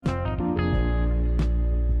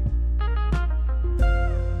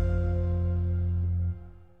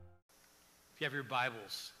you have your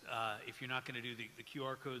Bibles, if you're not going to do the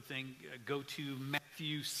QR code thing, go to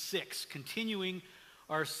Matthew 6, continuing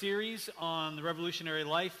our series on the revolutionary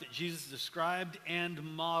life that Jesus described and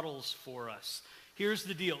models for us. Here's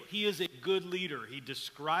the deal. He is a good leader. He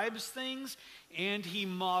describes things and he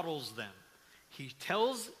models them. He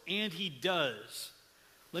tells and he does.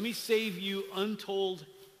 Let me save you untold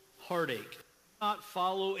heartache. Do not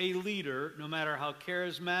follow a leader, no matter how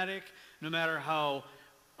charismatic, no matter how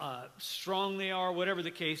strong they are, whatever the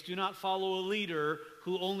case. Do not follow a leader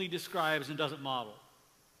who only describes and doesn't model,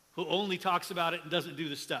 who only talks about it and doesn't do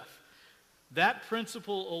the stuff. That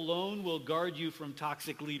principle alone will guard you from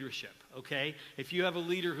toxic leadership, okay? If you have a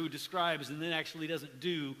leader who describes and then actually doesn't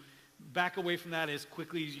do, back away from that as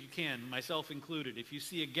quickly as you can, myself included. If you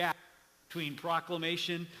see a gap between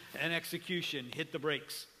proclamation and execution, hit the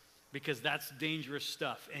brakes, because that's dangerous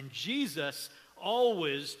stuff. And Jesus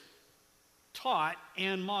always taught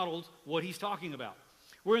and modeled what he's talking about.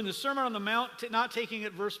 We're in the Sermon on the Mount, not taking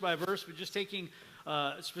it verse by verse, but just taking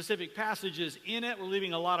specific passages in it. We're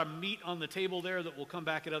leaving a lot of meat on the table there that we'll come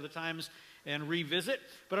back at other times and revisit.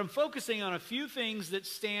 But I'm focusing on a few things that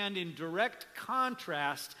stand in direct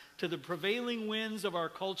contrast to the prevailing winds of our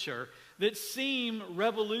culture that seem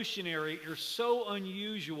revolutionary or so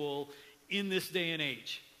unusual in this day and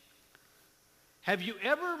age. Have you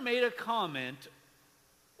ever made a comment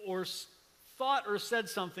or thought or said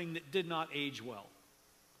something that did not age well?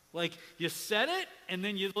 Like you said it, and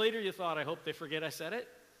then later you thought, I hope they forget I said it.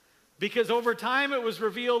 Because over time it was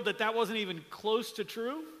revealed that that wasn't even close to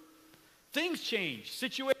true. Things change,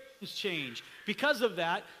 situations change. Because of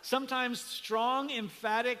that, sometimes strong,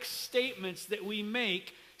 emphatic statements that we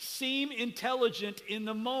make seem intelligent in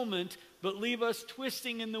the moment, but leave us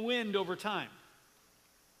twisting in the wind over time.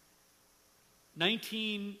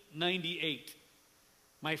 1998.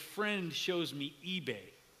 My friend shows me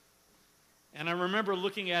eBay. And I remember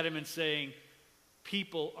looking at him and saying,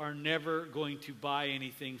 people are never going to buy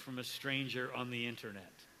anything from a stranger on the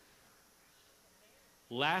internet.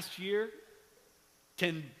 Last year,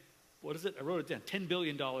 I wrote it down, $10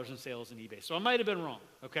 billion in sales in eBay. So I might have been wrong,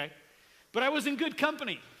 okay? But I was in good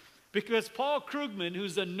company because Paul Krugman,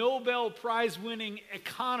 who's a Nobel Prize-winning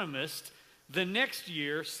economist, the next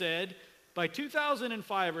year said, by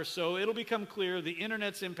 2005 or so, it'll become clear the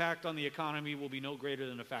internet's impact on the economy will be no greater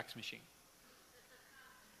than a fax machine.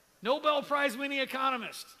 Nobel Prize-winning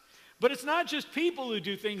economist. But it's not just people who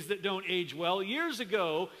do things that don't age well. Years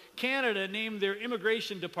ago, Canada named their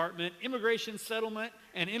immigration department Immigration Settlement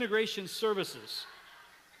and Integration Services.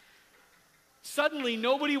 Suddenly,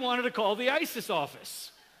 nobody wanted to call the ISIS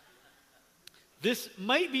office. This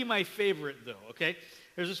might be my favorite, though, okay?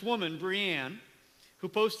 There's this woman, Brianne, who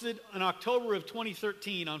posted in October of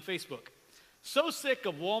 2013 on Facebook. So sick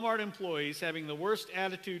of Walmart employees having the worst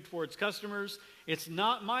attitude towards customers. It's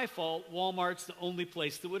not my fault Walmart's the only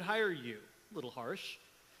place that would hire you. A little harsh.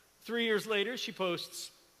 3 years later, she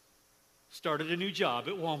posts, started a new job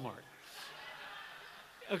at Walmart.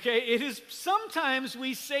 Okay, it is sometimes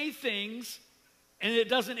we say things and it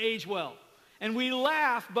doesn't age well. And we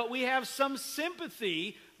laugh, but we have some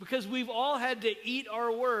sympathy because we've all had to eat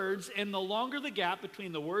our words, and the longer the gap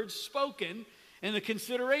between the words spoken and the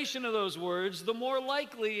consideration of those words, the more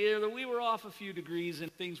likely that we were off a few degrees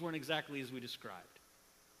and things weren't exactly as we described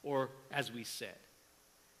or as we said.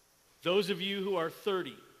 Those of you who are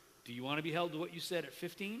 30, do you want to be held to what you said at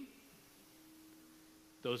 15?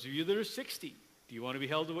 Those of you that are 60, do you want to be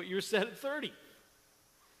held to what you said at 30?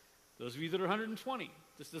 Those of you that are 120,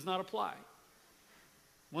 this does not apply.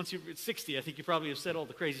 Once you're at 60, I think you probably have said all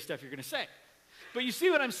the crazy stuff you're going to say. But you see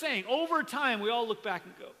what I'm saying? Over time, we all look back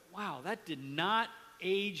and go, wow, that did not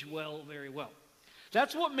age well, very well.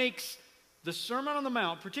 That's what makes the Sermon on the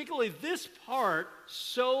Mount, particularly this part,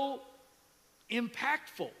 so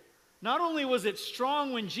impactful. Not only was it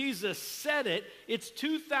strong when Jesus said it, it's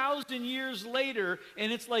 2,000 years later, and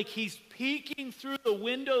it's like he's peeking through the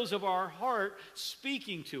windows of our heart,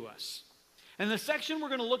 speaking to us. And the section we're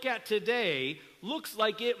going to look at today looks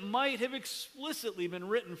like it might have explicitly been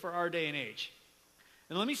written for our day and age.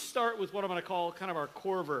 And let me start with what I'm going to call kind of our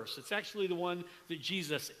core verse. It's actually the one that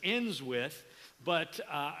Jesus ends with, but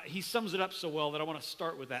he sums it up so well that I want to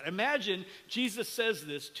start with that. Imagine Jesus says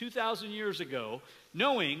this 2,000 years ago,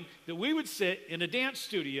 knowing that we would sit in a dance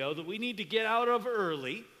studio that we need to get out of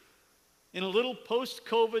early in a little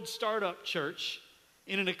post-COVID startup church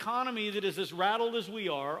in an economy that is as rattled as we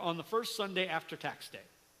are on the first Sunday after tax day.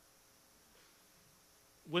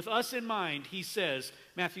 With us in mind, he says,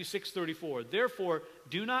 Matthew 6:34, therefore,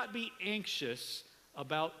 do not be anxious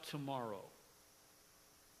about tomorrow.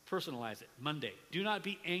 Personalize it, Monday. Do not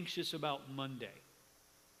be anxious about Monday.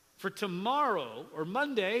 for tomorrow or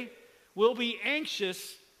Monday will be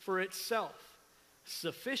anxious for itself.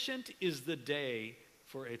 Sufficient is the day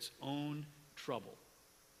for its own trouble.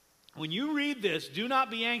 When you read this, do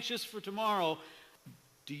not be anxious for tomorrow,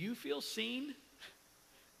 do you feel seen?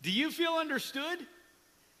 Do you feel understood?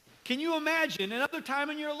 Can you imagine another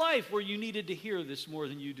time in your life where you needed to hear this more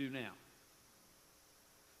than you do now?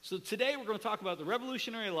 So today we're going to talk about the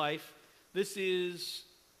revolutionary life. This is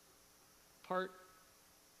part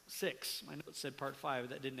 6. My notes said part 5,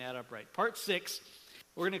 that didn't add up right. Part 6,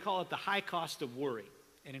 we're going to call it the high cost of worry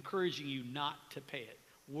and encouraging you not to pay it.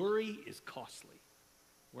 Worry is costly.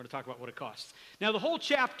 We're going to talk about what it costs. Now, the whole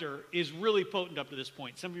chapter is really potent up to this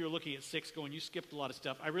point. Some of you are looking at 6 going, you skipped a lot of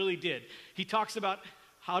stuff. I really did. He talks about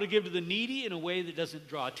how to give to the needy in a way that doesn't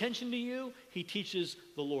draw attention to you. He teaches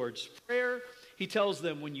the Lord's Prayer. He tells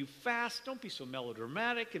them when you fast, don't be so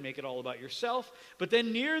melodramatic and make it all about yourself. But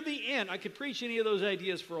then near the end, I could preach any of those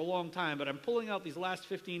ideas for a long time, but I'm pulling out these last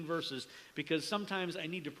 15 verses because sometimes I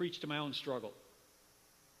need to preach to my own struggle.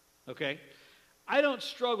 Okay? I don't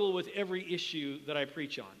struggle with every issue that I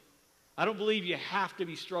preach on. I don't believe you have to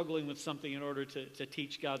be struggling with something in order to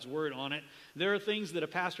teach God's word on it. There are things that a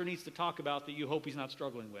pastor needs to talk about that you hope he's not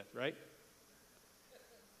struggling with, right?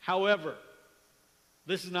 However,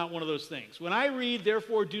 this is not one of those things. When I read,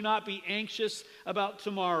 therefore, do not be anxious about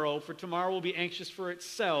tomorrow, for tomorrow will be anxious for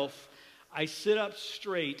itself, I sit up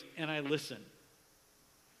straight and I listen.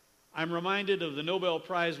 I'm reminded of the Nobel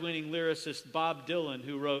Prize-winning lyricist Bob Dylan,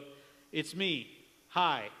 who wrote, "It's me.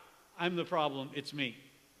 Hi, I'm the problem. It's me."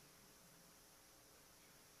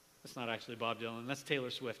 That's not actually Bob Dylan. That's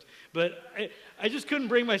Taylor Swift. But I just couldn't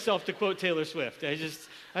bring myself to quote Taylor Swift.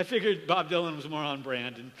 I figured Bob Dylan was more on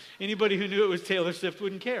brand, and anybody who knew it was Taylor Swift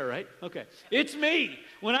wouldn't care, right? Okay. It's me.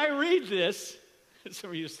 When I read this,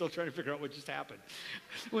 some of you are still trying to figure out what just happened.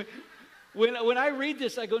 When I read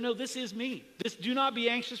this, I go, no, this is me. This, do not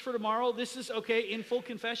be anxious for tomorrow. This is, okay, in full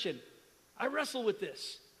confession. I wrestle with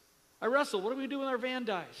this. I wrestle. What are we going to do when our van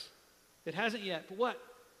dies? It hasn't yet, but what?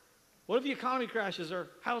 What if the economy crashes or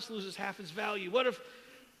house loses half its value?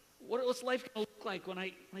 What's life going to look like when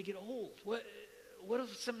I get old? What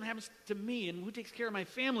if something happens to me and who takes care of my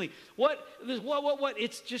family? What?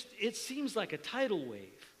 It seems like a tidal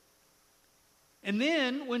wave. And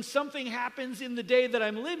then when something happens in the day that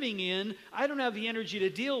I'm living in, I don't have the energy to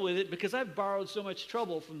deal with it because I've borrowed so much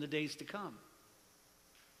trouble from the days to come.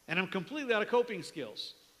 And I'm completely out of coping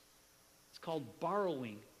skills. It's called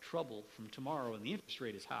borrowing trouble from tomorrow, and the interest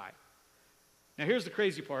rate is high. Now, here's the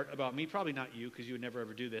crazy part about me, probably not you, because you would never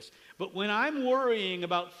ever do this, but when I'm worrying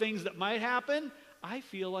about things that might happen, I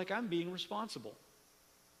feel like I'm being responsible.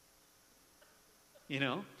 You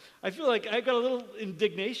know? I feel like I got a little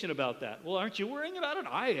indignation about that. Well, aren't you worrying about it?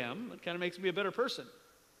 I am. It kind of makes me a better person.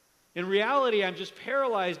 In reality, I'm just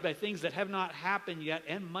paralyzed by things that have not happened yet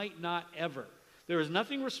and might not ever. There is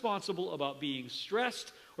nothing responsible about being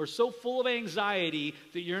stressed or so full of anxiety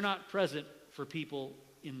that you're not present for people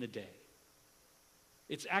in the day.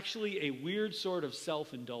 It's actually a weird sort of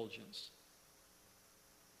self-indulgence.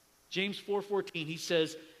 James 4:14, he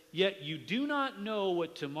says, "Yet you do not know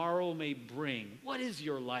what tomorrow may bring. What is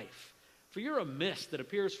your life? For you're a mist that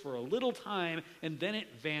appears for a little time and then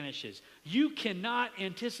it vanishes." You cannot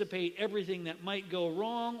anticipate everything that might go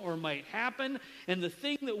wrong or might happen. And the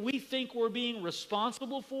thing that we think we're being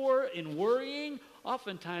responsible for in worrying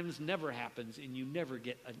oftentimes never happens, and you never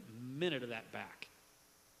get a minute of that back.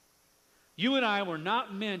 You and I were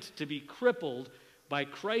not meant to be crippled by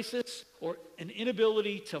crisis or an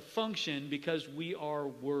inability to function because we are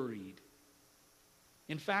worried.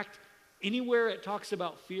 In fact, anywhere it talks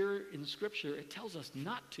about fear in Scripture, it tells us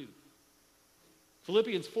not to.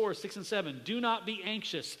 Philippians 4:6-7, do not be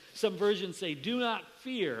anxious. Some versions say, do not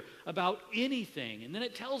fear about anything. And then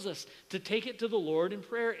it tells us to take it to the Lord in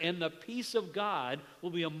prayer, and the peace of God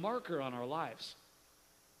will be a marker on our lives.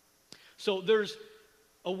 So there's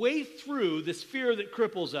a way through this fear that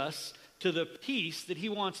cripples us to the peace that he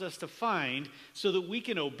wants us to find so that we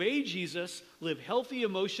can obey Jesus, live healthy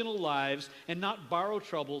emotional lives, and not borrow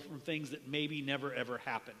trouble from things that maybe never ever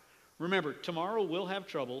happen. Remember, tomorrow will have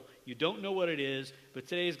trouble. You don't know what it is, but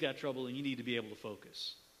today's got trouble and you need to be able to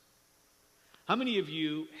focus. How many of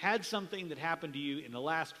you had something that happened to you in the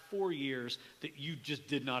last 4 years that you just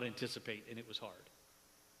did not anticipate and it was hard?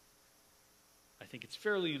 I think it's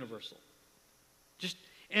fairly universal.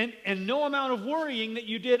 And no amount of worrying that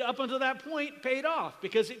you did up until that point paid off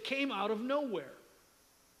because it came out of nowhere.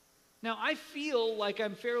 Now, I feel like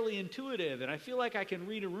I'm fairly intuitive, and I feel like I can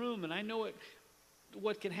read a room, and I know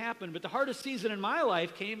what can happen. But the hardest season in my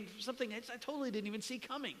life came from something I totally didn't even see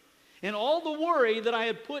coming. And all the worry that I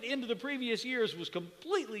had put into the previous years was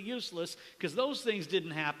completely useless because those things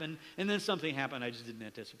didn't happen, and then something happened I just didn't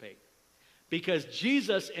anticipate. Because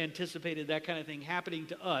Jesus anticipated that kind of thing happening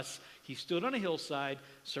to us. He stood on a hillside,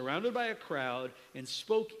 surrounded by a crowd, and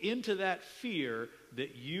spoke into that fear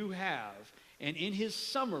that you have. And in his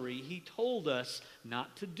summary, he told us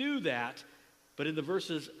not to do that, but in the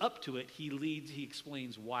verses up to it, he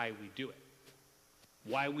explains why we do it.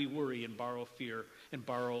 Why we worry and borrow fear and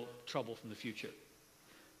borrow trouble from the future.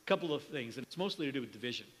 A couple of things, and it's mostly to do with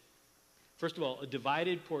division. First of all, a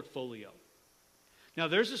divided portfolio. Now,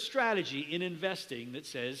 there's a strategy in investing that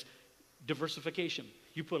says diversification.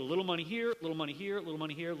 You put a little money here, a little money here, a little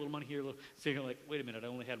money here, a little money here. So you're like, wait a minute, I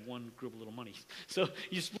only had one group of little money. So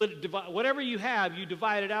you split it, whatever you have, you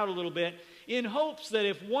divide it out a little bit in hopes that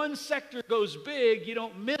if one sector goes big, you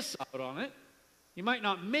don't miss out on it. You might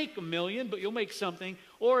not make $1 million, but you'll make something.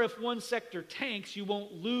 Or if one sector tanks, you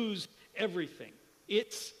won't lose everything.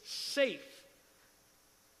 It's safe.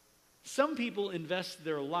 Some people invest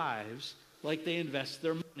their lives like they invest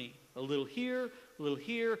their money. A little here, a little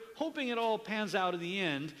here, hoping it all pans out in the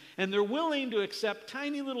end. And they're willing to accept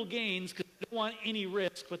tiny little gains because they don't want any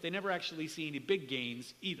risk, but they never actually see any big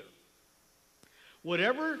gains either.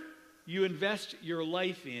 Whatever you invest your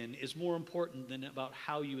life in is more important than about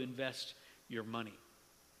how you invest your money.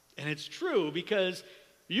 And it's true because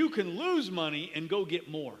you can lose money and go get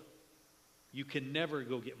more. You can never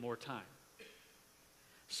go get more time.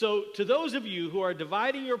 So to those of you who are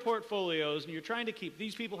dividing your portfolios and you're trying to keep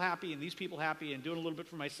these people happy and these people happy and doing a little bit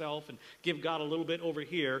for myself and give God a little bit over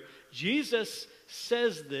here, Jesus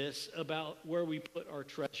says this about where we put our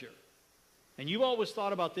treasure. And you've always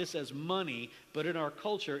thought about this as money, but in our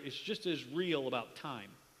culture, it's just as real about time.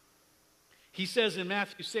 He says in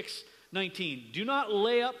Matthew 6:19, do not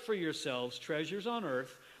lay up for yourselves treasures on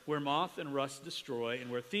earth where moth and rust destroy and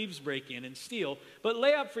where thieves break in and steal, but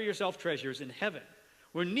lay up for yourself treasures in heaven,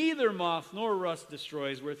 where neither moth nor rust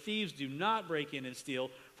destroys, where thieves do not break in and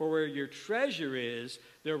steal. For where your treasure is,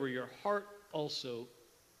 there will your heart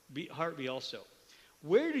be also.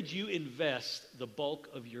 Where did you invest the bulk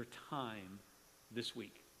of your time this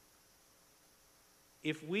week?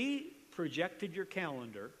 If we projected your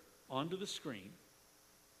calendar onto the screen,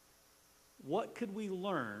 what could we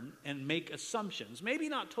learn and make assumptions? Maybe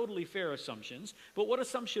not totally fair assumptions, but what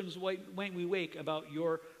assumptions might we make about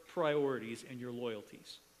your priorities and your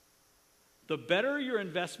loyalties? The better your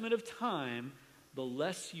investment of time, the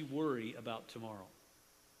less you worry about tomorrow.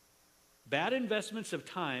 Bad investments of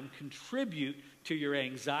time contribute to your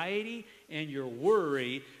anxiety and your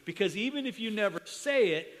worry because even if you never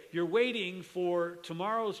say it, you're waiting for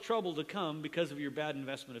tomorrow's trouble to come because of your bad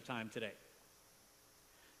investment of time today.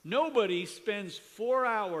 Nobody spends 4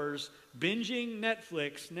 hours binging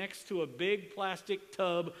Netflix next to a big plastic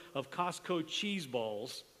tub of Costco cheese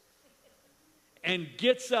balls and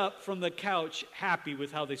gets up from the couch happy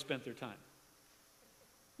with how they spent their time.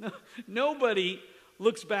 No, nobody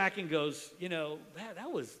looks back and goes, you know,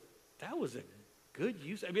 that was a good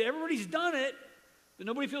use. I mean, everybody's done it, but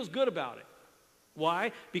nobody feels good about it.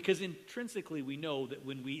 Why? Because intrinsically we know that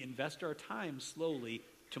when we invest our time slowly,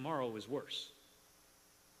 tomorrow is worse.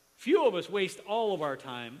 Few of us waste all of our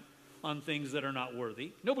time on things that are not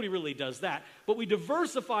worthy. Nobody really does that. But we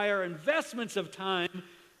diversify our investments of time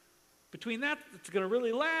between that that's going to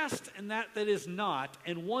really last and that is not.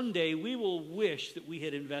 And one day we will wish that we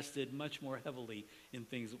had invested much more heavily in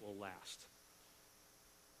things that will last.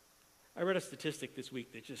 I read a statistic this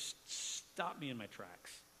week that just stopped me in my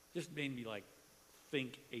tracks. Just made me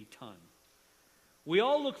think a ton. We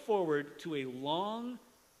all look forward to a long,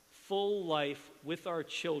 full life with our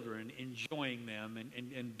children, enjoying them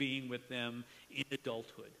and being with them in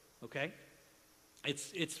adulthood, okay?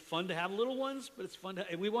 It's fun to have little ones, but it's fun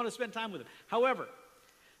and we want to spend time with them. However,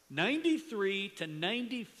 93 to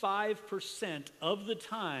 95% of the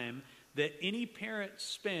time that any parent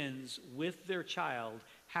spends with their child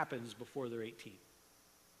happens before they're 18.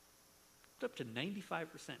 It's up to 95%.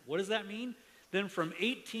 What does that mean? Then from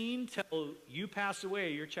 18 till you pass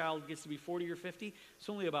away, your child gets to be 40 or 50, it's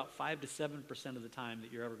only about 5 to 7% of the time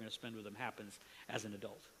that you're ever going to spend with them happens as an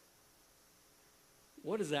adult.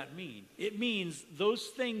 What does that mean? It means those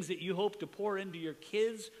things that you hope to pour into your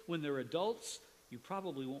kids when they're adults, you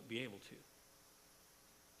probably won't be able to.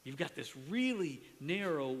 You've got this really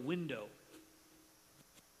narrow window.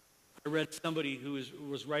 I read somebody who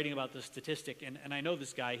was writing about this statistic, and I know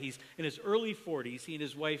this guy. He's in his early 40s. He and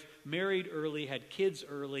his wife married early, had kids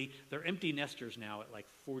early. They're empty nesters now at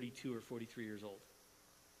 42 or 43 years old.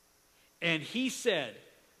 And he said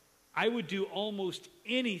I would do almost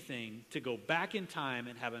anything to go back in time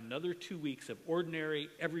and have another 2 weeks of ordinary,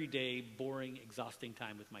 everyday, boring, exhausting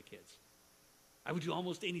time with my kids. I would do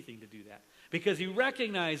almost anything to do that because he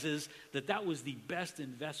recognizes that that was the best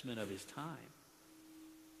investment of his time.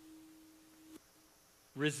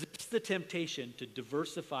 Resist the temptation to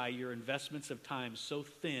diversify your investments of time so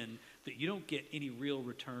thin that you don't get any real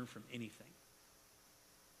return from anything.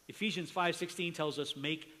 Ephesians 5:16 tells us,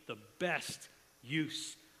 make the best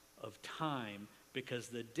use of time because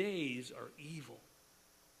the days are evil.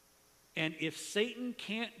 And if Satan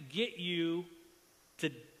can't get you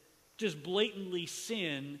to just blatantly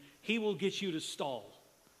sin, he will get you to stall.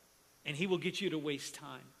 And he will get you to waste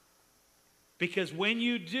time. Because when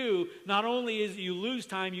you do, not only is you lose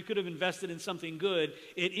time you could have invested in something good,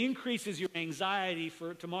 it increases your anxiety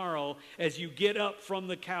for tomorrow as you get up from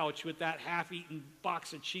the couch with that half-eaten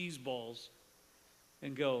box of cheese balls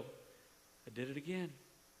and go, I did it again.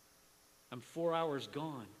 I'm 4 hours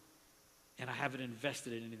gone, and I haven't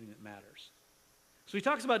invested in anything that matters. So he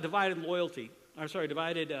talks about divided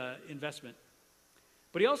investment.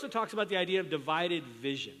 But he also talks about the idea of divided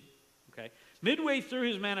vision. Okay? Midway through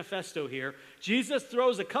his manifesto here, Jesus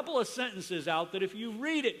throws a couple of sentences out that if you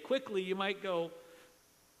read it quickly, you might go,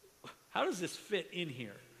 how does this fit in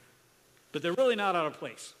here? But they're really not out of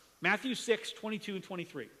place. Matthew 6:22 and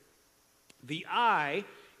 23. The eye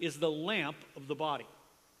is the lamp of the body.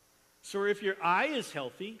 So if your eye is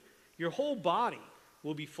healthy, your whole body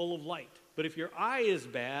will be full of light. But if your eye is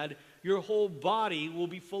bad, your whole body will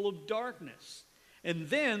be full of darkness. And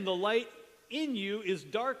then the light in you is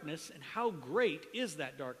darkness, and how great is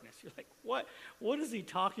that darkness? You're like, what? What is he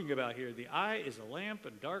talking about here? The eye is a lamp,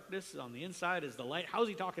 and darkness on the inside is the light. How is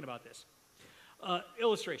he talking about this?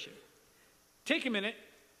 Illustration. Take a minute,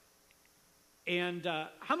 and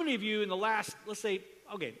how many of you in the last,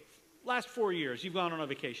 last 4 years, you've gone on a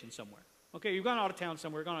vacation somewhere? Okay, you've gone out of town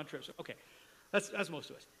somewhere, gone on a trip. Okay, that's most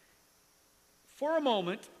of us. For a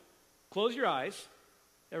moment, close your eyes,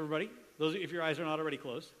 everybody. Those, if your eyes are not already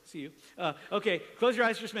closed, see you. Okay, close your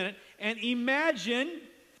eyes for just a minute and imagine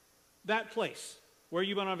that place where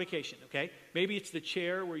you've been on vacation, okay? Maybe it's the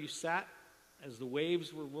chair where you sat as the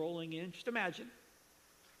waves were rolling in. Just imagine.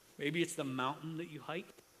 Maybe it's the mountain that you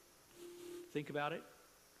hiked. Think about it.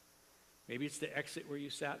 Maybe it's the exit where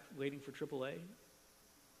you sat waiting for AAA.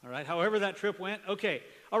 All right, however that trip went. Okay,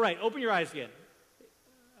 all right, open your eyes again.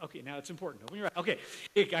 Okay, now it's important. Open your eyes. Okay,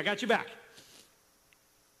 I got you back.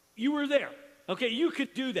 You were there. Okay, you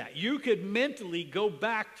could do that. You could mentally go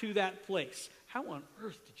back to that place. How on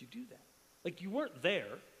earth did you do that? Like you weren't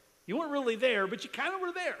there. You weren't really there, but you kind of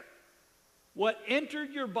were there. What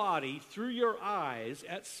entered your body through your eyes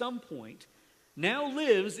at some point now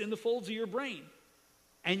lives in the folds of your brain.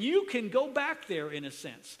 And you can go back there in a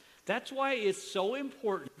sense. That's why it's so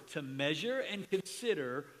important to measure and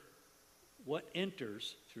consider what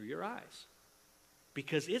enters through your eyes.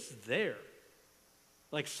 Because it's there.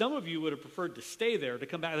 Like some of you would have preferred to stay there to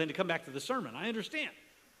come back than to come back to the sermon. I understand.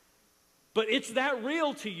 But it's that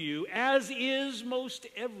real to you, as is most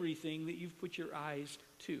everything that you've put your eyes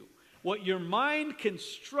to. What your mind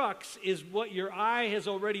constructs is what your eye has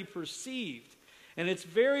already perceived. And it's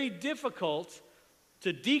very difficult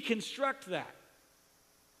to deconstruct that.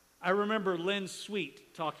 I remember Len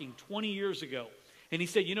Sweet talking 20 years ago. And he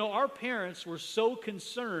said, our parents were so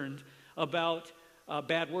concerned about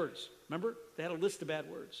bad words. Remember? They had a list of bad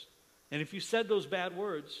words. And if you said those bad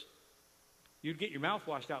words, you'd get your mouth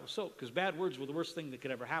washed out with soap because bad words were the worst thing that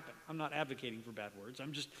could ever happen. I'm not advocating for bad words.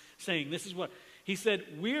 I'm just saying this is what he said.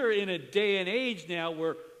 We're in a day and age now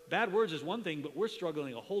where bad words is one thing, but we're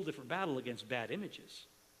struggling a whole different battle against bad images.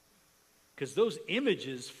 Because those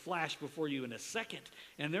images flash before you in a second,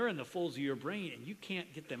 and they're in the folds of your brain, and you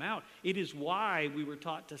can't get them out. It is why we were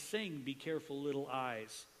taught to sing, "Be careful, little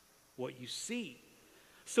eyes, what you see."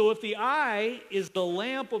 So if the eye is the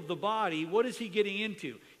lamp of the body, what is he getting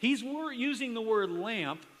into? He's using the word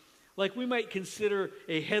lamp like we might consider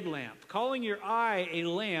a headlamp. Calling your eye a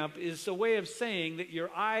lamp is a way of saying that your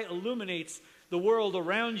eye illuminates the world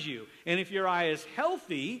around you. And if your eye is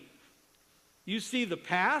healthy, you see the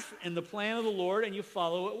path and the plan of the Lord and you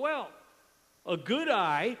follow it well. A good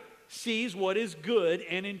eye sees what is good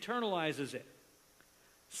and internalizes it.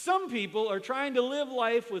 Some people are trying to live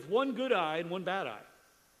life with one good eye and one bad eye.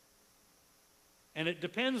 And it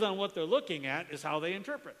depends on what they're looking at is how they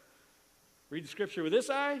interpret. Read the scripture with this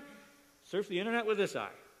eye, surf the internet with this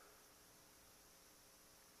eye.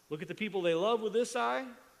 Look at the people they love with this eye,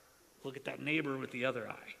 look at that neighbor with the other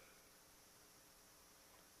eye.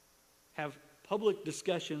 Have public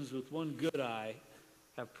discussions with one good eye,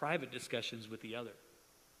 have private discussions with the other.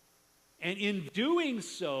 And in doing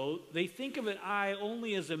so, they think of an eye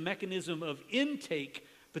only as a mechanism of intake,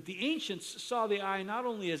 but the ancients saw the eye not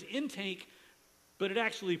only as intake, but it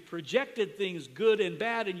actually projected things good and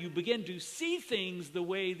bad, and you begin to see things the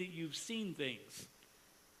way that you've seen things.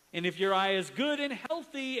 And if your eye is good and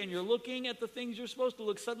healthy and you're looking at the things you're supposed to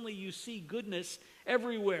look, suddenly you see goodness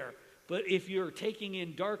everywhere. But if you're taking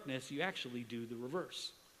in darkness, you actually do the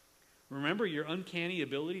reverse. Remember your uncanny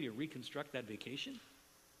ability to reconstruct that vacation?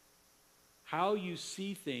 How you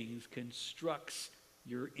see things constructs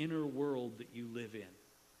your inner world that you live in.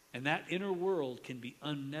 And that inner world can be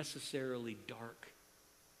unnecessarily dark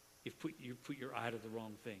if you put your eye to the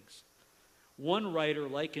wrong things. One writer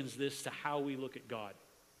likens this to how we look at God.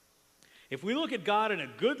 If we look at God in a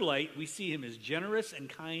good light, we see him as generous and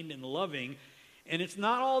kind and loving, and it's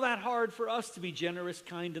not all that hard for us to be generous,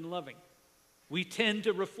 kind, and loving. We tend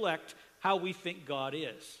to reflect how we think God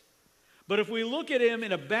is. But if we look at him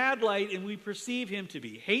in a bad light and we perceive him to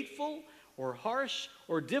be hateful or harsh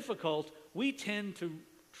or difficult, we tend to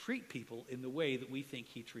treat people in the way that we think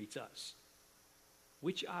he treats us.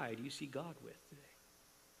 Which eye do you see God with today?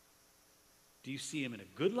 Do you see him in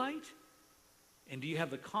a good light? And do you have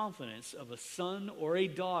the confidence of a son or a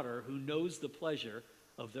daughter who knows the pleasure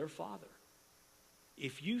of their father?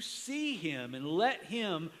 If you see him and let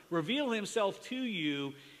him reveal himself to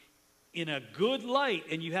you in a good light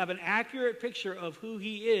and you have an accurate picture of who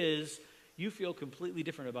he is, you feel completely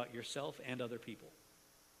different about yourself and other people.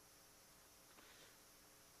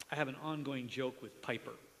 I have an ongoing joke with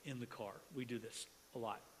Piper in the car. We do this a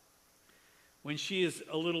lot. When she is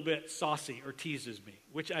a little bit saucy or teases me,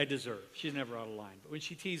 which I deserve. She's never out of line. But when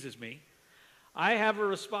she teases me, I have a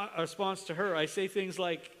response to her. I say things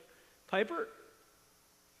like, Piper,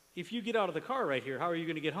 if you get out of the car right here, how are you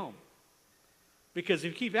going to get home? Because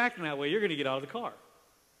if you keep acting that way, you're going to get out of the car.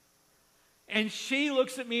 And she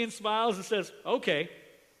looks at me and smiles and says, okay.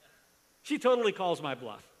 She totally calls my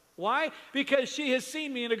bluff. Why? Because she has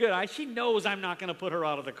seen me in a good eye. She knows I'm not going to put her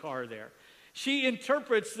out of the car there. She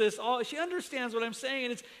interprets this all. She understands what I'm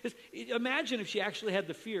saying. And imagine if she actually had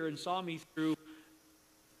the fear and saw me through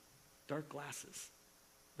dark glasses.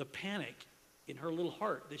 The panic in her little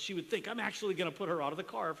heart that she would think I'm actually going to put her out of the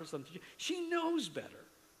car for something. She knows better.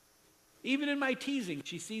 Even in my teasing,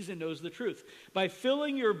 she sees and knows the truth. By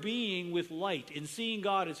filling your being with light and seeing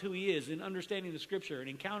God as who he is and understanding the scripture and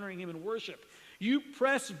encountering him in worship, you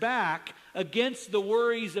press back against the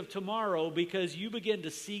worries of tomorrow because you begin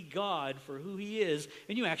to see God for who he is,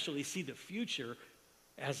 and you actually see the future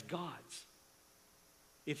as God's.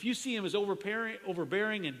 If you see him as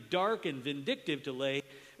overbearing and dark and vindictive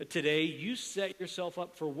today, you set yourself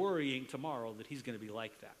up for worrying tomorrow that he's going to be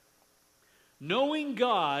like that. Knowing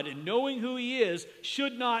God and knowing who he is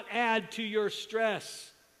should not add to your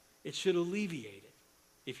stress. It should alleviate it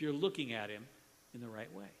if you're looking at him in the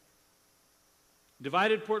right way.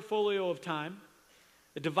 Divided portfolio of time,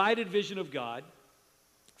 a divided vision of God,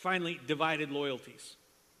 finally, divided loyalties.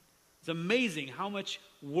 It's amazing how much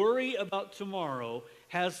worry about tomorrow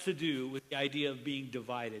has to do with the idea of being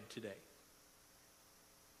divided today.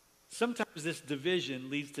 Sometimes this division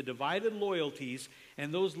leads to divided loyalties,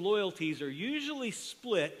 and those loyalties are usually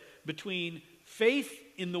split between faith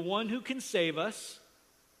in the one who can save us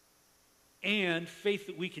and faith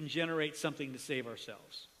that we can generate something to save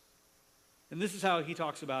ourselves. And this is how he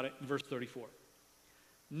talks about it in verse 34.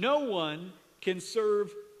 No one can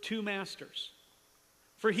serve two masters,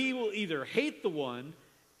 for he will either hate the one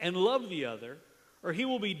and love the other, or he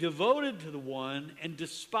will be devoted to the one and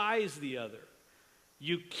despise the other.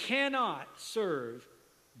 You cannot serve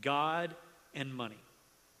God and money.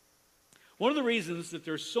 One of the reasons that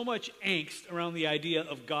there's so much angst around the idea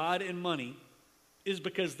of God and money is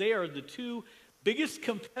because they are the two biggest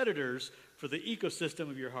competitors for the ecosystem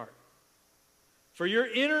of your heart. For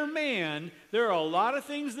your inner man, there are a lot of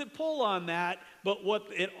things that pull on that, but what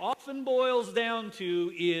it often boils down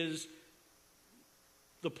to is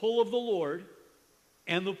the pull of the Lord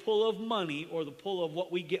and the pull of money, or the pull of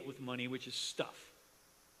what we get with money, which is stuff.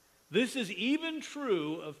 This is even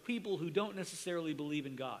true of people who don't necessarily believe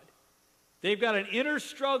in God. They've got an inner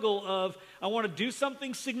struggle of, I want to do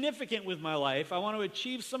something significant with my life. I want to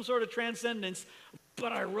achieve some sort of transcendence,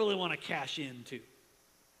 but I really want to cash in too.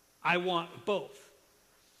 I want both.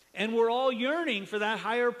 And we're all yearning for that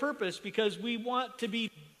higher purpose because we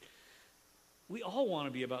all want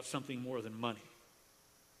to be about something more than money.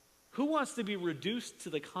 Who wants to be reduced to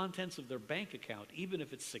the contents of their bank account, even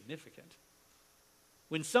if it's significant?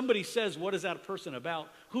 When somebody says, what is that person about?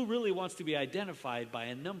 Who really wants to be identified by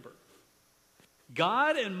a number?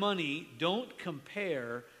 God and money don't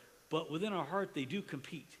compare, but within our heart they do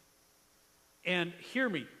compete. And hear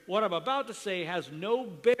me, what I'm about to say has no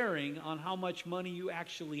bearing on how much money you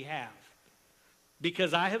actually have.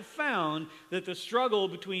 Because I have found that the struggle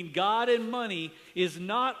between God and money is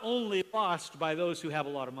not only lost by those who have a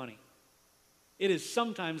lot of money. It is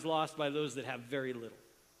sometimes lost by those that have very little.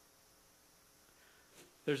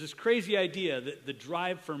 There's this crazy idea that the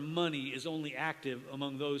drive for money is only active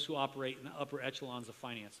among those who operate in the upper echelons of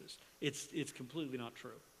finances. It's completely not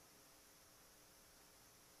true.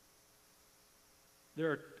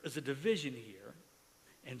 There is a division here,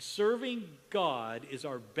 and serving God is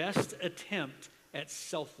our best attempt at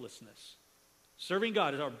selflessness. Serving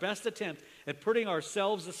God is our best attempt at putting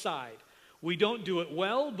ourselves aside. We don't do it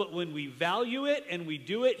well, but when we value it and we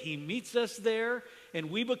do it, He meets us there, and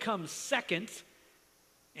we become second,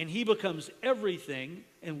 and He becomes everything,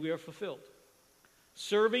 and we are fulfilled.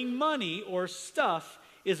 Serving money or stuff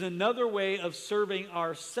is another way of serving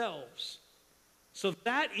ourselves. So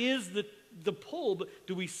that is the pull. But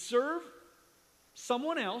do we serve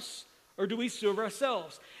someone else or do we serve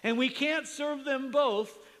ourselves? And we can't serve them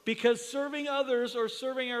both, because serving others or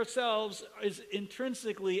serving ourselves is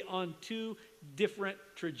intrinsically on two different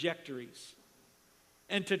trajectories.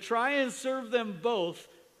 And to try and serve them both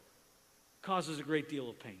causes a great deal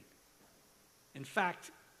of pain. In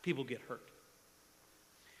fact, people get hurt.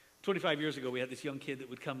 25 years ago, we had this young kid that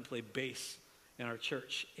would come and play bass in our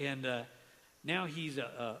church. And now he's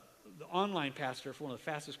the online pastor for one of the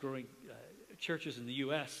fastest growing churches in the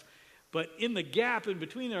U.S. But in the gap in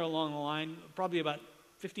between there along the line, probably about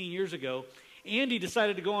 15 years ago, Andy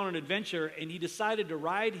decided to go on an adventure, and he decided to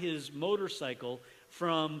ride his motorcycle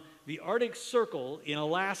from the Arctic Circle in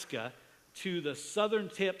Alaska to the southern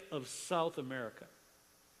tip of South America.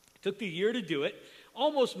 It took the year to do it.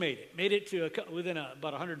 Almost made it. Made it to within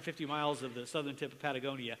about 150 miles of the southern tip of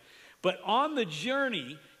Patagonia. But on the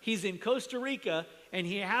journey, he's in Costa Rica, and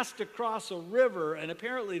he has to cross a river, and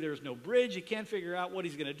apparently there's no bridge. He can't figure out what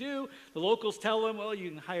he's going to do. The locals tell him, well, you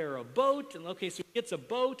can hire a boat. And okay, so he gets a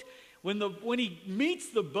boat. When he meets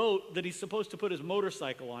the boat that he's supposed to put his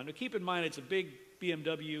motorcycle on, now keep in mind it's a big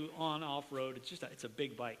BMW on off-road. It's a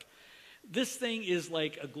big bike. This thing is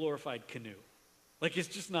like a glorified canoe. Like, it's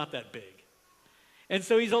just not that big. And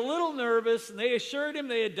so he's a little nervous, and they assured him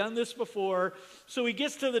they had done this before. So he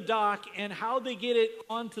gets to the dock, and how they get it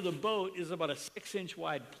onto the boat is about a 6-inch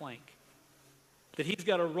wide plank that he's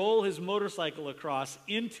got to roll his motorcycle across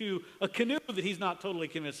into a canoe that he's not totally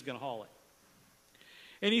convinced is going to haul it.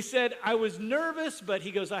 And he said, I was nervous, but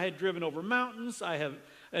he goes, I had driven over mountains.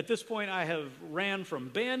 At this point, I have ran from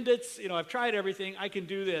bandits. I've tried everything. I can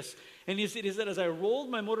do this. And he said, as I rolled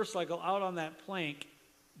my motorcycle out on that plank,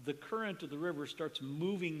 the current of the river starts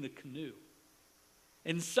moving the canoe.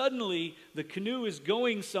 And suddenly, the canoe is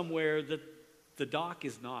going somewhere that the dock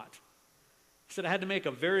is not. He said, I had to make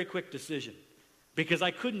a very quick decision because I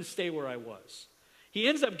couldn't stay where I was. He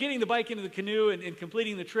ends up getting the bike into the canoe and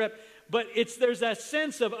completing the trip, but there's that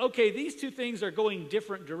sense of, okay, these two things are going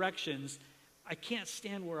different directions. I can't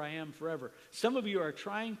stand where I am forever. Some of you are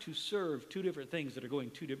trying to serve two different things that are going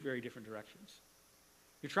two very different directions.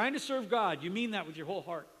 You're trying to serve God. You mean that with your whole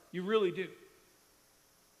heart. You really do.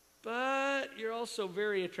 But you're also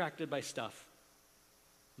very attracted by stuff.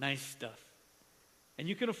 Nice stuff. And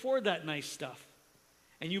you can afford that nice stuff.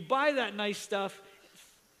 And you buy that nice stuff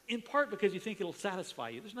in part because you think it'll satisfy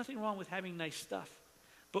you. There's nothing wrong with having nice stuff.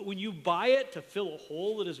 But when you buy it to fill a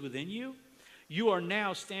hole that is within you, you are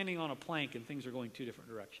now standing on a plank and things are going two different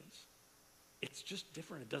directions. It's just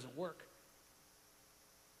different. It doesn't work.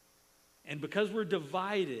 And because we're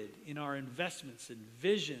divided in our investments and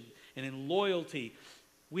vision and in loyalty,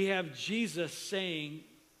 we have Jesus saying,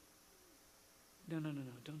 no,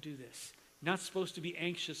 don't do this. You're not supposed to be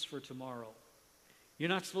anxious for tomorrow. You're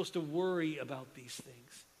not supposed to worry about these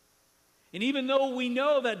things. And even though we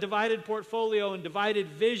know that divided portfolio and divided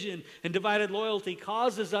vision and divided loyalty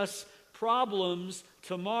causes us problems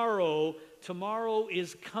tomorrow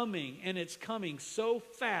is coming, and it's coming so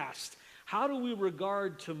fast. How do we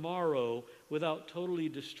regard tomorrow without totally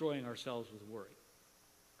destroying ourselves with worry?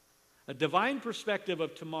 A divine perspective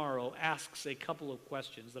of tomorrow asks a couple of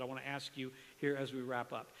questions that I want to ask you here as we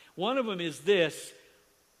wrap up. One of them is this: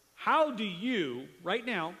 how do you, right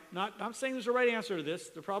now, not saying there's a right answer to this,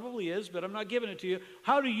 there probably is, but I'm not giving it to you.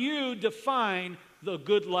 How do you define the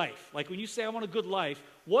good life? Like when you say, I want a good life,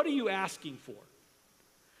 what are you asking for?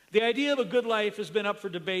 The idea of a good life has been up for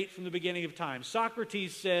debate from the beginning of time.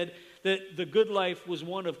 Socrates said that the good life was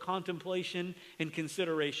one of contemplation and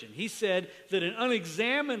consideration. He said that an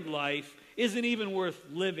unexamined life isn't even worth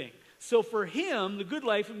living. So for him, the good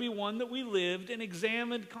life would be one that we lived and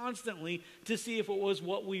examined constantly to see if it was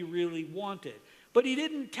what we really wanted. But he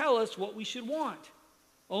didn't tell us what we should want,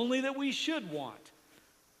 only that we should want.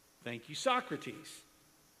 Thank you, Socrates.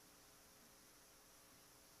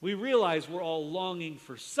 We realize we're all longing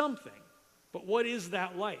for something, but what is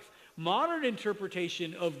that life? Modern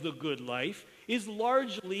interpretation of the good life is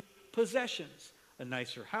largely possessions. A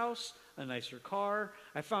nicer house, a nicer car.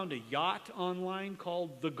 I found a yacht online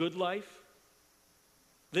called The Good Life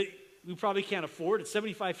that we probably can't afford. It's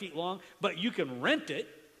 75 feet long, but you can rent it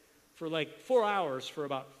for like 4 hours for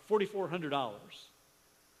about $4,400.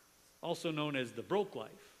 Also known as the broke life.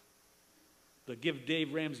 The give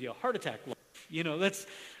Dave Ramsey a heart attack life. You know, it's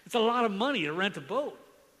a lot of money to rent a boat.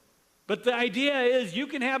 But the idea is you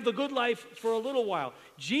can have the good life for a little while.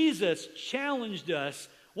 Jesus challenged us,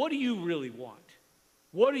 what do you really want?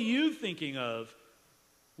 What are you thinking of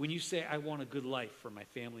when you say, I want a good life for my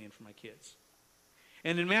family and for my kids?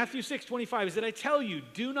 And in Matthew 6:25, he said, I tell you,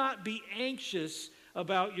 do not be anxious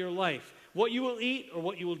about your life, what you will eat or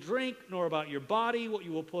what you will drink, nor about your body, what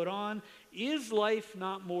you will put on. Is life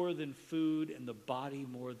not more than food and the body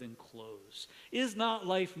more than clothes? Is not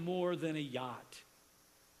life more than a yacht?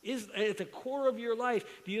 Is at the core of your life,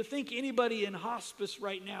 do you think anybody in hospice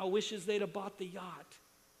right now wishes they'd have bought the yacht?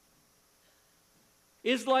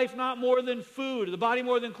 Is life not more than food, the body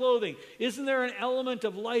more than clothing? Isn't there an element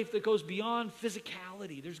of life that goes beyond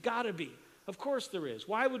physicality? There's got to be. Of course there is.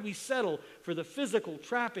 Why would we settle for the physical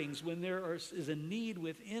trappings when there is a need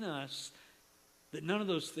within us that none of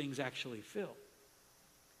those things actually fill?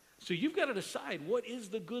 So you've got to decide, what is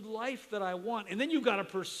the good life that I want? And then you've got to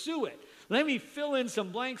pursue it. Let me fill in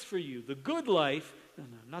some blanks for you. The good life, no,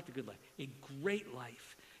 not the good life, a great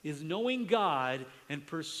life is knowing God and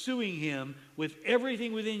pursuing Him with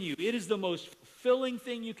everything within you. It is the most fulfilling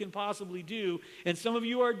thing you can possibly do. And some of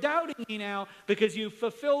you are doubting me now because you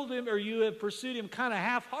fulfilled Him or you have pursued Him kind of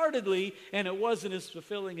half-heartedly and it wasn't as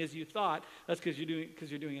fulfilling as you thought. That's because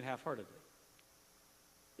you're doing it half-heartedly.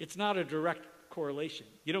 It's not a direct correlation.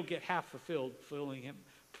 You don't get half fulfilled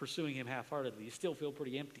pursuing Him half-heartedly. You still feel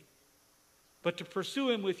pretty empty. But to pursue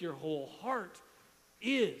Him with your whole heart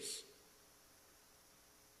is.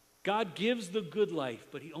 God gives the good life,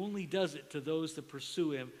 but He only does it to those that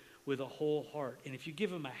pursue Him with a whole heart. And if you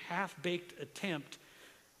give Him a half-baked attempt,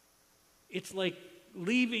 it's like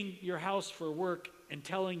leaving your house for work and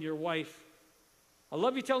telling your wife, I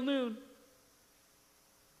love you till noon.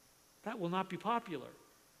 That will not be popular.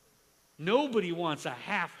 Nobody wants a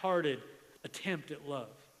half-hearted attempt at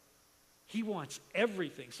love. He wants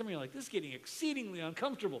everything. Some of you are like, this is getting exceedingly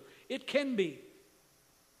uncomfortable. It can be.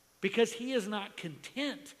 Because He is not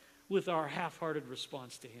content with our half-hearted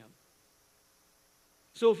response to Him.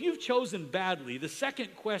 So if you've chosen badly, the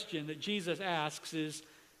second question that Jesus asks is,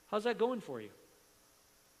 how's that going for you?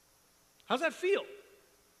 How's that feel?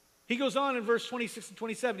 He goes on in verse 26 and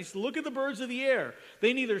 27. He says, look at the birds of the air.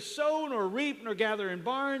 They neither sow nor reap nor gather in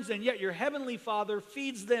barns, and yet your heavenly Father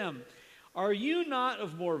feeds them. Are you not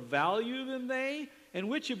of more value than they? And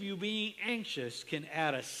which of you, being anxious, can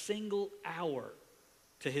add a single hour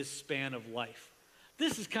to his span of life?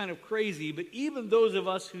 This is kind of crazy, but even those of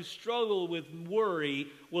us who struggle with worry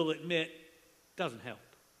will admit it doesn't help.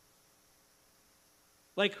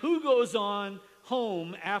 Like, who goes on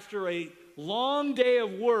home after a long day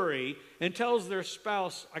of worry and tells their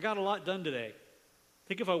spouse, I got a lot done today. I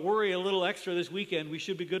think if I worry a little extra this weekend, we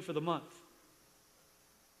should be good for the month.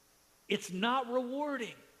 It's not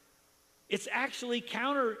rewarding. It's actually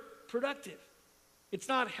counterproductive. It's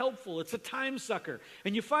not helpful. It's a time sucker.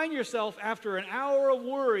 And you find yourself after an hour of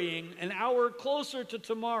worrying, an hour closer to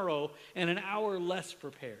tomorrow, and an hour less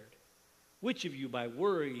prepared. Which of you, by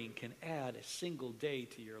worrying, can add a single day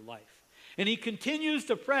to your life? And he continues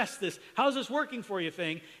to press this, how's this working for you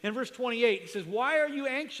thing? In verse 28, he says, why are you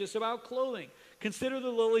anxious about clothing? Consider the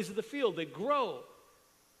lilies of the field. They grow.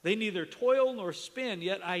 They neither toil nor spin,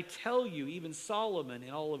 yet I tell you, even Solomon in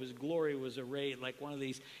all of his glory was arrayed like one of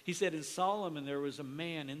these. He said in Solomon there was a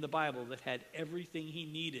man in the Bible that had everything he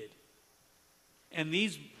needed. And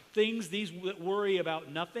these things, these that worry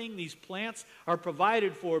about nothing, these plants are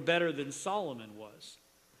provided for better than Solomon was.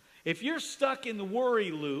 If you're stuck in the worry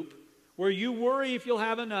loop, where you worry if you'll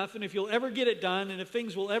have enough and if you'll ever get it done and if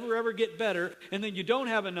things will ever get better, and then you don't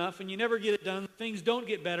have enough and you never get it done, things don't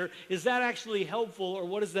get better, is that actually helpful, or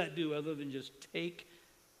what does that do other than just take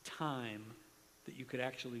time that you could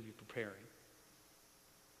actually be preparing?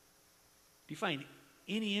 Do you find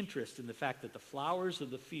any interest in the fact that the flowers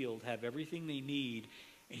of the field have everything they need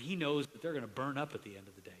and he knows that they're going to burn up at the end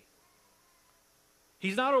of the day?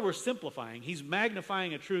 He's not oversimplifying. He's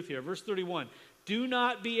magnifying a truth here. Verse 31, do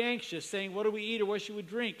not be anxious, saying, what do we eat, or what should we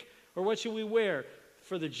drink, or what should we wear?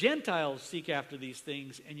 For the Gentiles seek after these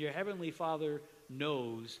things, and your heavenly Father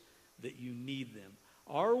knows that you need them.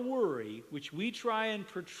 Our worry, which we try and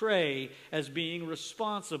portray as being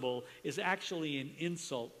responsible, is actually an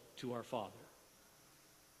insult to our Father.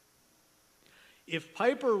 If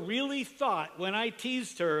Piper really thought when I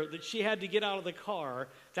teased her that she had to get out of the car,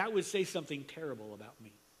 that would say something terrible about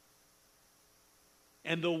me.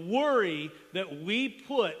 And the worry that we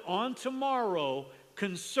put on tomorrow,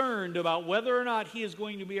 concerned about whether or not he is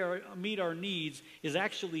going to meet our needs, is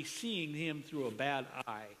actually seeing him through a bad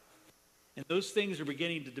eye. And those things are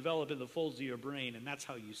beginning to develop in the folds of your brain, and that's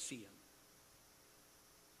how you see him.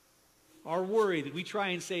 Our worry that we try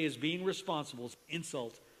and say is being responsible is an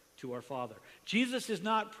insult to our Father. Jesus is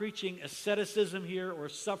not preaching asceticism here or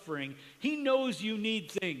suffering. He knows you need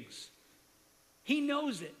things. He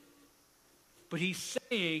knows it. But he's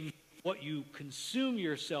saying what you consume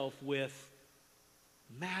yourself with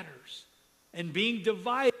matters. And being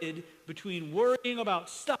divided between worrying about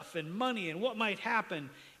stuff and money and what might happen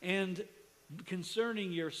and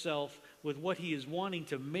concerning yourself with what he is wanting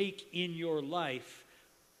to make in your life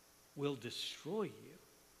will destroy you.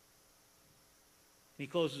 He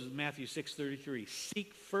closes with Matthew 6:33.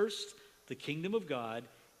 Seek first the kingdom of God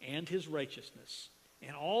and his righteousness.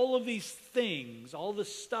 And all of these things, all the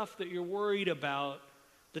stuff that you're worried about,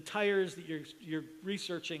 the tires that you're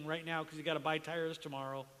researching right now because you got to buy tires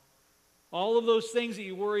tomorrow, all of those things that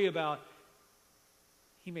you worry about,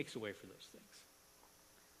 he makes a way for those things.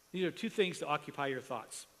 These are two things to occupy your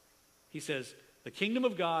thoughts. He says, the kingdom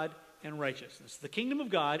of God and righteousness. The kingdom of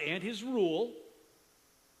God and his rule,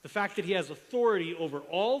 the fact that he has authority over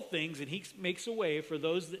all things and he makes a way for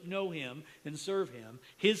those that know him and serve him,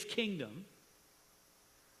 his kingdom.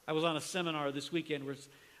 I was on a seminar this week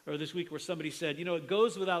where somebody said, you know, it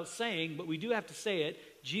goes without saying, but we do have to say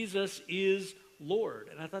it, Jesus is Lord.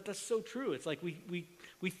 And I thought that's so true. It's like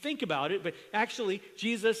we think about it, but actually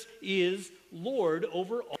Jesus is Lord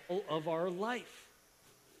over all of our life.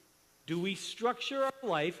 Do we structure our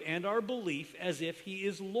life and our belief as if he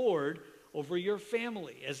is Lord over your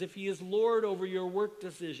family, as if he is Lord over your work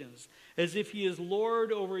decisions, as if he is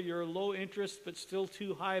Lord over your low interest but still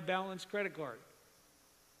too high balance credit card?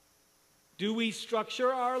 Do we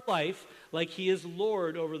structure our life like he is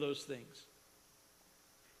Lord over those things?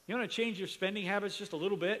 You want to change your spending habits just a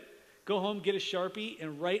little bit? Go home, get a Sharpie,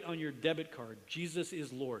 and write on your debit card, Jesus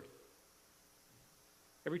is Lord.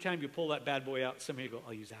 Every time you pull that bad boy out, somebody go,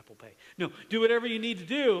 I'll use Apple Pay. No, do whatever you need to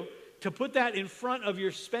do to put that in front of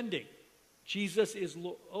your spending. Jesus is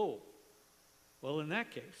Lord. Oh, well, in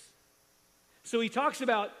that case. So he talks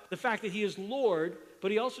about the fact that he is Lord,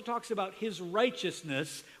 but he also talks about his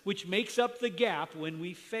righteousness, which makes up the gap when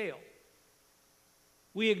we fail.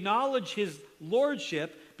 We acknowledge his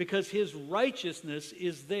lordship because his righteousness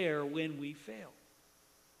is there when we fail.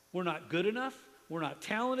 We're not good enough. We're not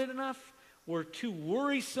talented enough. We're too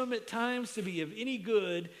worrisome at times to be of any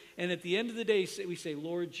good. And at the end of the day, we say,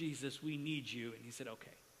 Lord Jesus, we need you. And he said,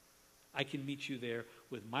 okay, I can meet you there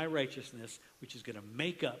with my righteousness, which is going to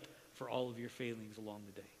make up for all of your failings along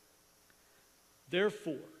the day.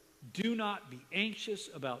 Therefore, do not be anxious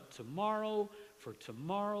about tomorrow, for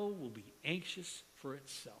tomorrow will be anxious for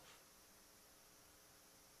itself.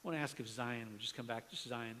 I want to ask if Zion would just come back, just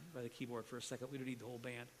Zion by the keyboard for a second. We don't need the whole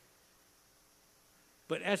band.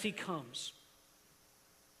 But as he comes,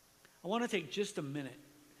 I want to take just a minute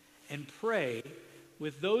and pray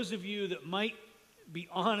with those of you that might be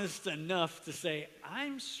honest enough to say,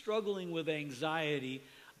 I'm struggling with anxiety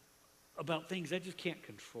about things I just can't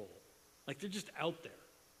control. Like they're just out there.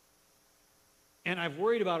 And I've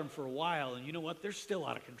worried about them for a while, and you know what? They're still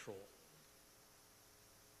out of control.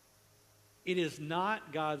 It is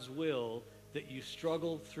not God's will that you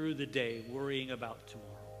struggle through the day worrying about tomorrow.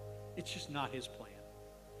 It's just not his plan.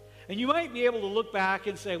 And you might be able to look back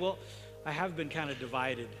and say, well, I have been kind of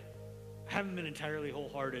divided. I haven't been entirely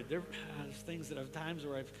wholehearted. There's things that I've times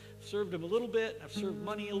where I've served him a little bit, I've served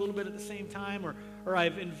money a little bit at the same time, or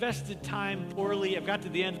I've invested time poorly. I've got to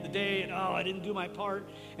the end of the day and, I didn't do my part.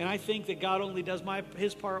 And I think that God only does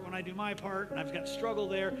his part when I do my part, and I've got struggle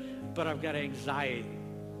there, but I've got anxiety.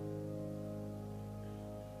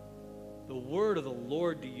 The word of the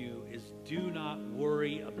Lord to you is do not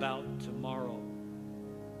worry about tomorrow.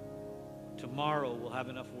 Tomorrow will have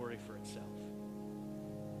enough worry for itself.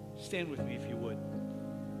 Stand with me if you would.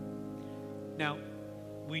 Now,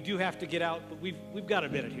 we do have to get out, but we've got a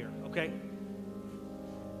minute here, okay?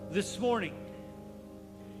 This morning,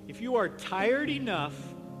 if you are tired enough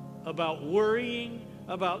about worrying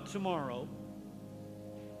about tomorrow,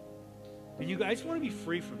 and you guys want to be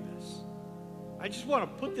free from this, I just want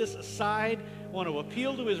to put this aside. I want to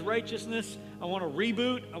appeal to his righteousness. I want to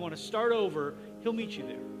reboot. I want to start over. He'll meet you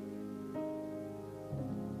there.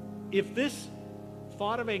 if this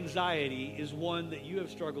thought of anxiety is one that you have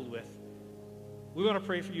struggled with, we want to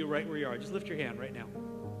pray for you right where you are. Just lift your hand right now.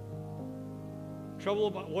 Trouble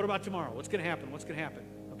about, what about tomorrow? What's going to happen? What's going to happen?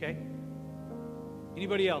 Okay?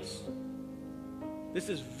 Anybody else? This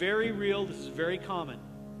is very real. This is very common.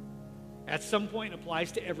 At some point, it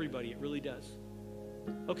applies to everybody. It really does.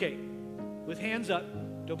 Okay. With hands up.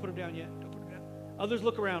 Don't put them down yet. Don't put them down. Others,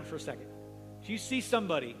 look around for a second. If you see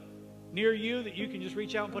somebody near you that you can just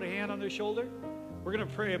reach out and put a hand on their shoulder, we're going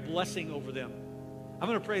to pray a blessing over them. I'm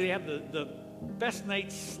going to pray they have the best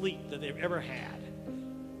night's sleep that they've ever had.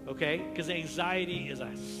 Okay? Because anxiety is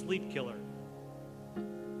a sleep killer.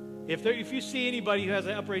 If you see anybody who has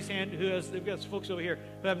an upraised hand, they've got folks over here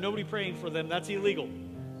who have nobody praying for them, that's illegal.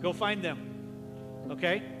 Go find them.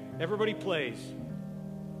 Okay? Everybody plays.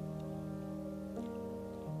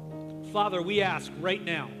 Father, we ask right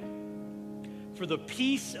now for the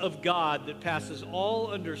peace of God that passes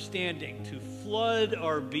all understanding to flood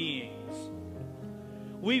our beings.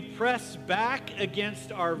 We press back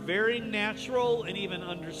against our very natural and even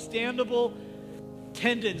understandable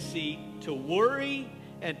tendency to worry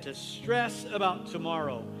and to stress about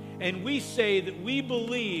tomorrow. And we say that we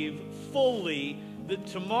believe fully that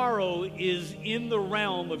tomorrow is in the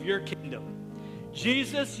realm of your kingdom.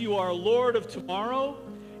 Jesus, you are Lord of tomorrow.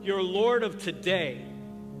 You're Lord of today.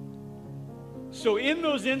 So in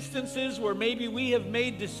those instances where maybe we have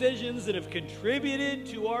made decisions that have contributed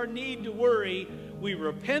to our need to worry, we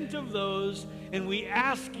repent of those and we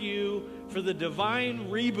ask you for the divine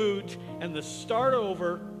reboot and the start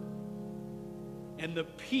over and the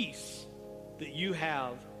peace that you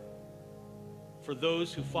have for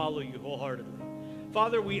those who follow you wholeheartedly.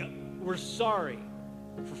 Father, we're sorry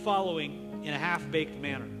for following in a half-baked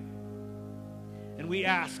manner. And we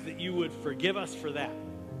ask that you would forgive us for that.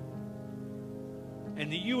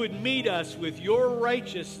 And that you would meet us with your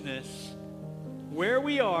righteousness where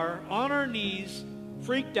we are, on our knees,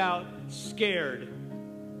 freaked out, scared.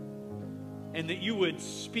 And that you would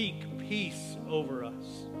speak peace over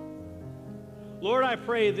us. Lord, I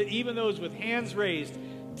pray that even those with hands raised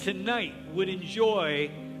tonight would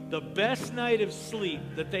enjoy the best night of sleep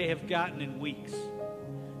that they have gotten in weeks.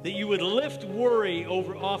 That you would lift worry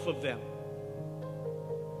off of them.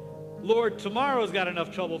 Lord, tomorrow's got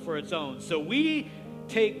enough trouble for its own. So we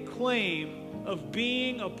take claim of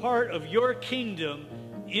being a part of your kingdom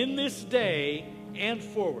in this day and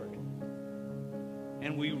forward.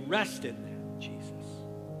 And we rest in that, Jesus.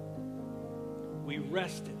 We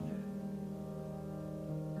rest in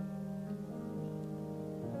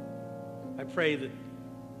that. I pray that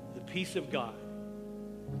the peace of God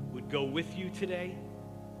would go with you today,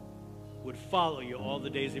 would follow you all the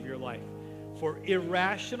days of your life. For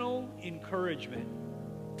irrational encouragement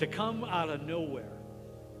to come out of nowhere,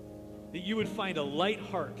 that you would find a light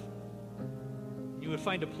heart, you would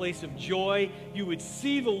find a place of joy, you would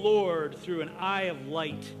see the Lord through an eye of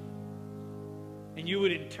light, and you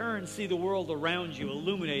would in turn see the world around you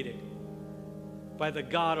illuminated by the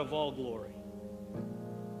God of all glory.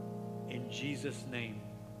 In Jesus' name,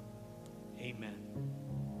 amen.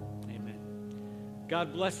 Amen.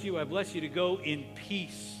 God bless you. I bless you to go in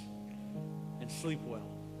peace and sleep well.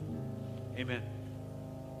 Amen.